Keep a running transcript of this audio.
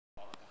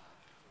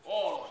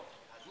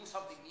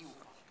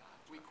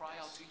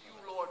cry out to you,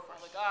 Lord,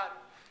 Father God.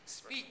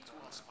 Speak to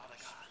us, Father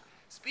God.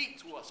 Speak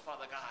to us,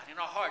 Father God, in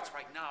our hearts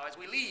right now as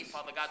we leave,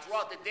 Father God,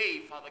 throughout the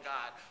day, Father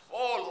God.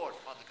 Oh, Lord,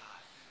 Father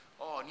God.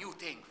 Oh, new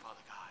thing,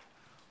 Father God.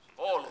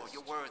 Oh, Lord,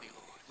 you're worthy,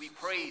 Lord. We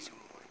praise you,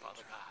 Lord,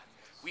 Father God.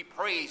 We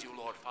praise you,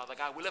 Lord, Father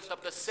God. We lift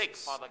up the sick,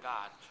 Father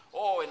God.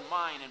 Oh, in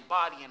mind and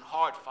body and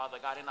heart, Father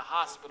God. In the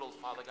hospitals,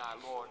 Father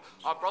God, Lord.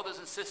 Our brothers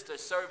and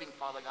sisters serving,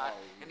 Father God,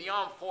 in the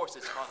armed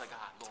forces, Father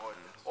God, Lord.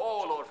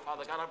 Oh, Lord,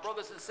 Father God. Our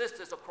brothers and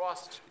sisters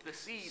across the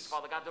seas,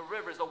 Father God, the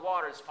rivers, the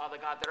waters, Father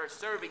God, that are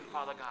serving,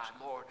 Father God,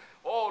 Lord.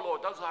 Oh,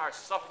 Lord, those are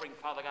suffering,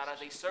 Father God,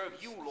 as they serve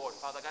you, Lord,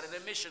 Father God, in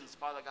the missions,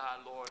 Father God,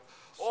 Lord.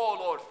 Oh,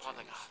 Lord,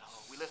 Father God.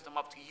 Oh, we lift them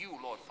up to you,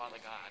 Lord, Father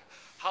God.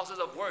 Houses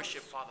of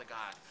worship, Father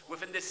God,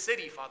 within this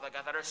city, Father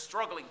God, that are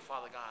struggling,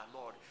 Father God,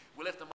 Lord. We lift them